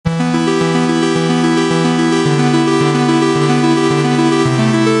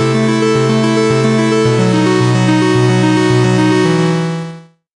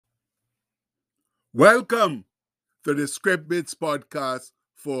Welcome to the Script Bits podcast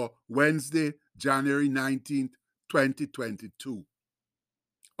for Wednesday, January 19th, 2022.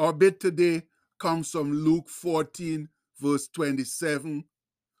 Our bit today comes from Luke 14, verse 27,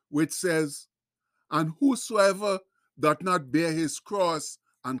 which says, "And whosoever doth not bear his cross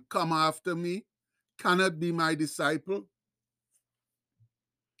and come after me cannot be my disciple."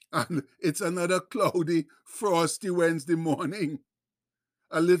 And it's another cloudy, frosty Wednesday morning.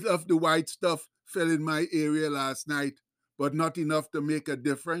 A little of the white stuff fell in my area last night, but not enough to make a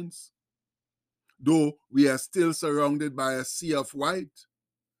difference. Though we are still surrounded by a sea of white,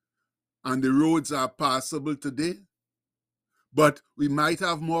 and the roads are passable today, but we might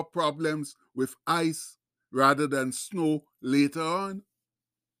have more problems with ice rather than snow later on.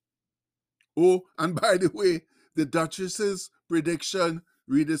 Oh, and by the way, the Duchess's prediction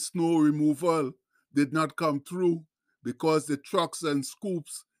re the snow removal did not come through because the trucks and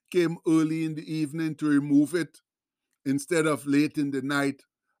scoops came early in the evening to remove it instead of late in the night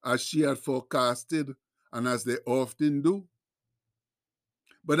as she had forecasted and as they often do.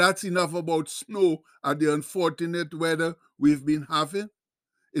 But that's enough about snow and the unfortunate weather we've been having.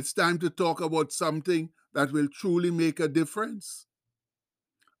 It's time to talk about something that will truly make a difference.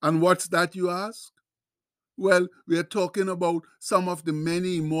 And what's that, you ask? Well, we are talking about some of the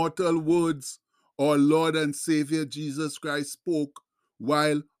many immortal words our Lord and Savior Jesus Christ spoke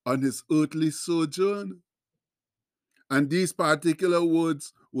while on his earthly sojourn. And these particular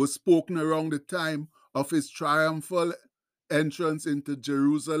words were spoken around the time of his triumphal entrance into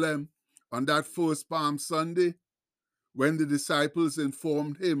Jerusalem on that first Palm Sunday, when the disciples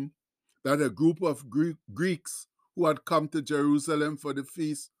informed him that a group of Greeks who had come to Jerusalem for the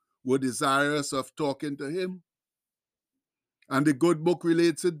feast were desirous of talking to him. And the good book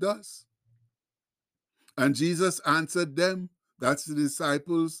relates it thus. "And Jesus answered them," that's the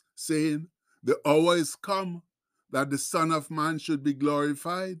disciples, "saying, The hour is come that the Son of Man should be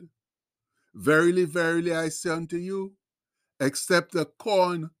glorified. Verily, verily, I say unto you, except a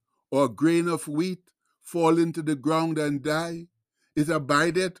corn or a grain of wheat fall into the ground and die, it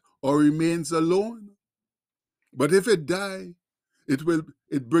abideth or remains alone. But if it die,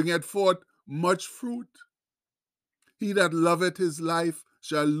 it bringeth forth much fruit. He that loveth his life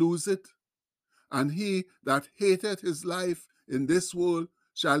shall lose it, and he that hateth his life in this world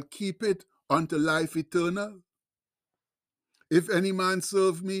shall keep it unto life eternal. If any man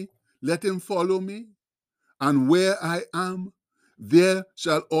serve me, let him follow me, and where I am, there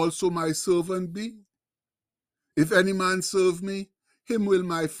shall also my servant be. If any man serve me, him will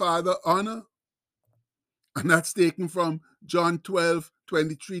my Father honor." And that's taken from John 12,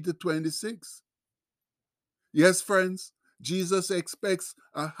 23 to 26. Yes, friends, Jesus expects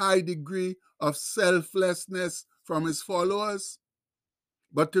a high degree of selflessness from his followers,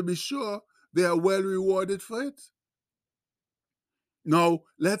 but to be sure, they are well rewarded for it. Now,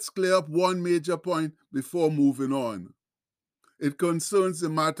 let's clear up one major point before moving on. It concerns the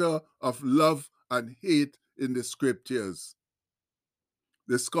matter of love and hate in the scriptures.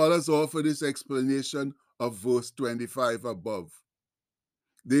 The scholars offer this explanation of verse 25 above.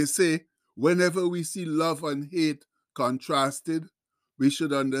 They say, whenever we see love and hate contrasted, we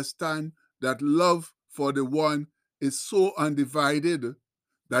should understand that love for the one is so undivided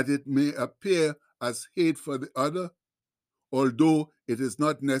that it may appear as hate for the other, although it is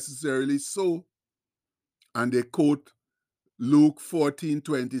not necessarily so. And they quote Luke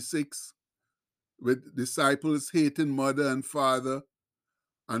 14:26, with disciples hating mother and father,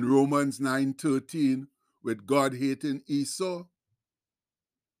 and Romans 9:13, with God hating Esau.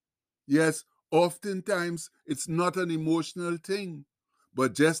 Yes, oftentimes it's not an emotional thing,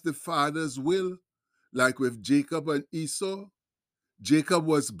 but just the Father's will, like with Jacob and Esau. Jacob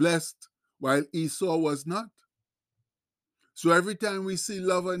was blessed while Esau was not. So every time we see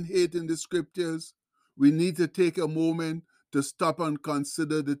love and hate in the scriptures, we need to take a moment to stop and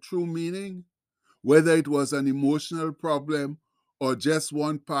consider the true meaning, whether it was an emotional problem or just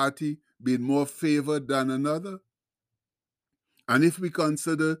one party being more favored than another. And if we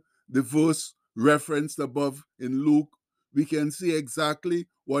consider the verse referenced above in Luke, we can see exactly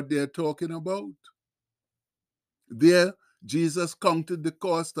what they're talking about. There, Jesus counted the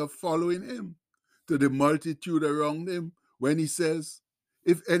cost of following him to the multitude around him when he says,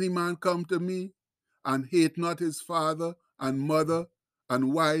 "If any man come to me and hate not his father and mother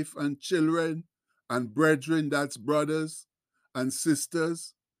and wife and children and brethren," that's brothers and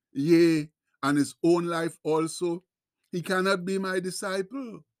sisters, "yea, and his own life also, he cannot be my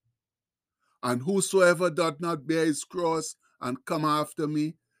disciple. And whosoever doth not bear his cross and come after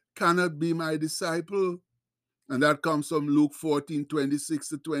me cannot be my disciple." And that comes from Luke 14:26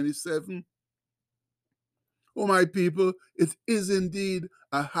 to 27. Oh, my people, it is indeed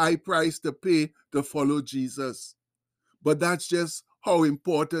a high price to pay to follow Jesus. But that's just how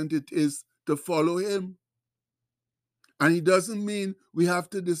important it is to follow him. And it doesn't mean we have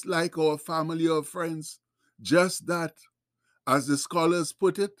to dislike our family or friends. Just that, as the scholars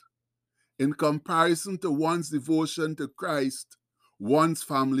put it, in comparison to one's devotion to Christ, one's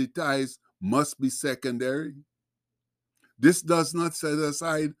family ties must be secondary. This does not set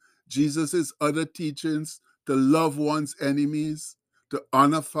aside Jesus' other teachings to love one's enemies, to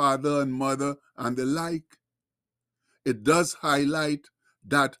honor father and mother, and the like. It does highlight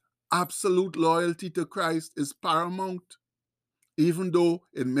that absolute loyalty to Christ is paramount, even though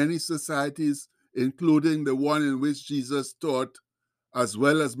in many societies, including the one in which Jesus taught, as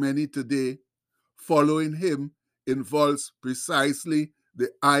well as many today, following him involves precisely the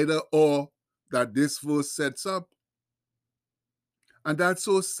either or that this verse sets up. And that's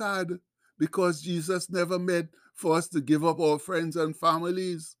so sad, because Jesus never meant for us to give up our friends and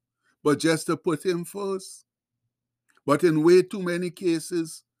families, but just to put him first. But in way too many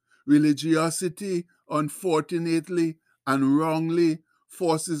cases, religiosity, unfortunately and wrongly,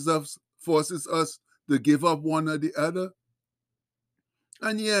 forces us to give up one or the other.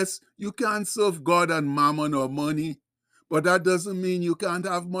 And yes, you can't serve God and mammon or money, but that doesn't mean you can't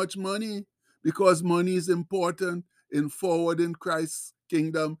have much money, because money is important in forwarding Christ's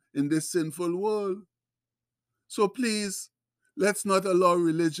kingdom in this sinful world. So please, let's not allow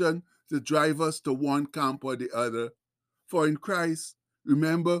religion to drive us to one camp or the other. For in Christ,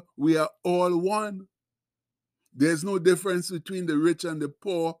 remember, we are all one. There's no difference between the rich and the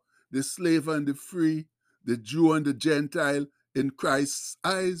poor, the slave and the free, the Jew and the Gentile in Christ's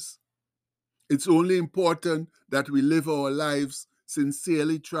eyes. It's only important that we live our lives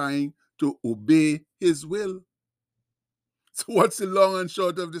sincerely trying to obey his will. So what's the long and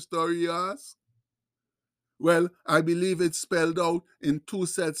short of the story, you ask? Well, I believe it's spelled out in two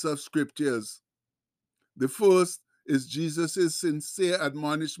sets of scriptures. The first is Jesus' sincere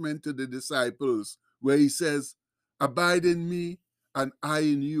admonishment to the disciples, where he says, "Abide in me and I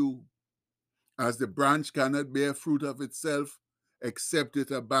in you. As the branch cannot bear fruit of itself except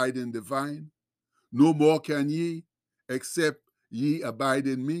it abide in the vine, no more can ye, except ye abide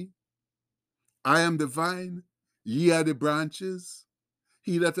in me. I am the vine, ye are the branches.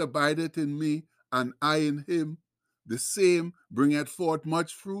 He that abideth in me, and I in him, the same bringeth forth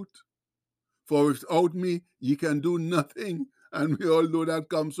much fruit. For without me ye can do nothing." And we all know that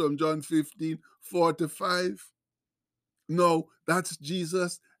comes from John 15:4-5. No, that's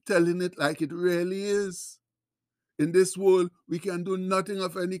Jesus telling it like it really is. In this world, we can do nothing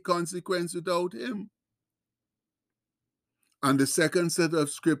of any consequence without him. And the second set of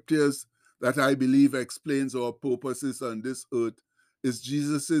scriptures that I believe explains our purposes on this earth is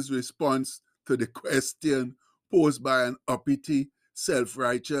Jesus' response to the question posed by an uppity,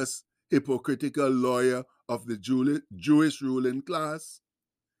 self-righteous, hypocritical lawyer of the Jewish ruling class,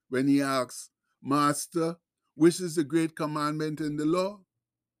 when he asks, "Master, which is the great commandment in the law?"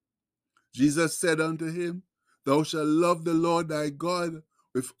 Jesus said unto him, "Thou shalt love the Lord thy God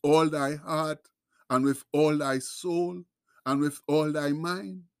with all thy heart, and with all thy soul, and with all thy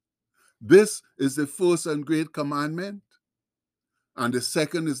mind. This is the first and great commandment. And the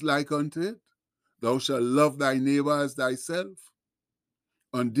second is like unto it, Thou shalt love thy neighbor as thyself.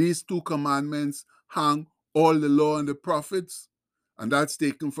 On these two commandments hang all the law and the prophets." And that's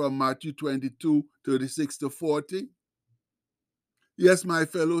taken from Matthew 22:36-40. Yes, my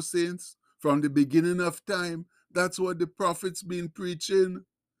fellow saints, from the beginning of time, that's what the prophets been preaching: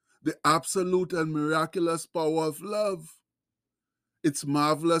 the absolute and miraculous power of love, its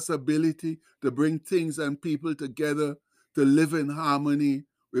marvelous ability to bring things and people together to live in harmony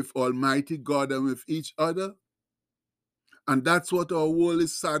with Almighty God and with each other. And that's what our world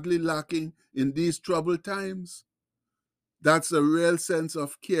is sadly lacking in these troubled times. That's a real sense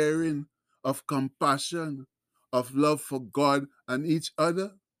of caring, of compassion, of love for God and each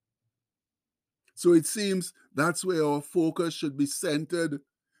other. So it seems that's where our focus should be centered,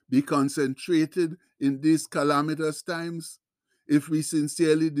 be concentrated in these calamitous times, if we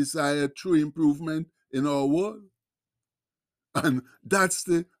sincerely desire true improvement in our world. And that's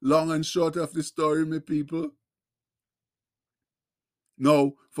the long and short of the story, my people.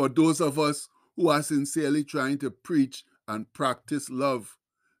 Now, for those of us who are sincerely trying to preach and practice love,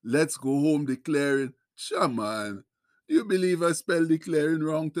 let's go home declaring, "Shaman, do you believe I spelled declaring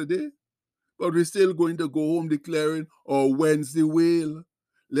wrong today?" But we're still going to go home declaring our Wednesday wail,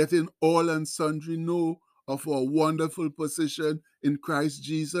 letting all and sundry know of our wonderful position in Christ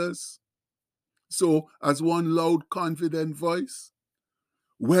Jesus. So, as one loud, confident voice,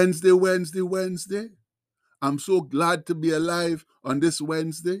 Wednesday, Wednesday, Wednesday, I'm so glad to be alive on this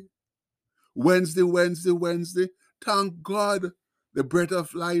Wednesday. Wednesday. Thank God the breath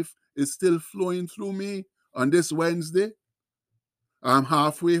of life is still flowing through me on this Wednesday. I'm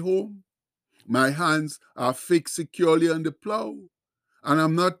halfway home. My hands are fixed securely on the plow, and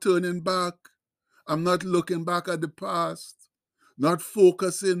I'm not turning back. I'm not looking back at the past, not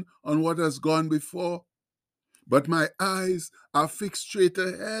focusing on what has gone before, but my eyes are fixed straight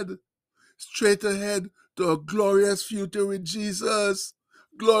ahead to a glorious future with Jesus.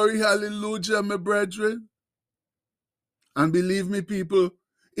 Glory, hallelujah, my brethren. And believe me, people,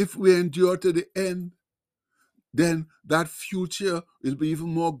 if we endure to the end, then that future will be even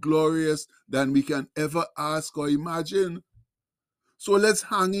more glorious than we can ever ask or imagine. So let's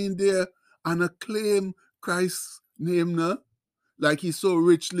hang in there and acclaim Christ's name now, like he so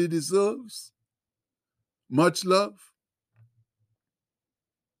richly deserves. Much love.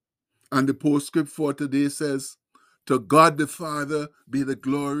 And the postscript for today says, to God the Father be the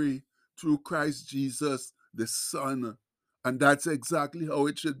glory through Christ Jesus the Son. And that's exactly how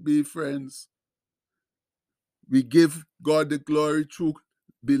it should be, friends. We give God the glory through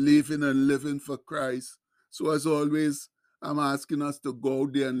believing and living for Christ. So as always, I'm asking us to go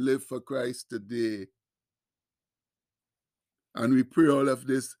out there and live for Christ today. And we pray all of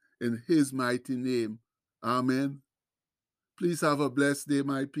this in his mighty name. Amen. Please have a blessed day,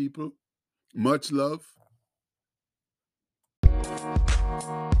 my people. Much love.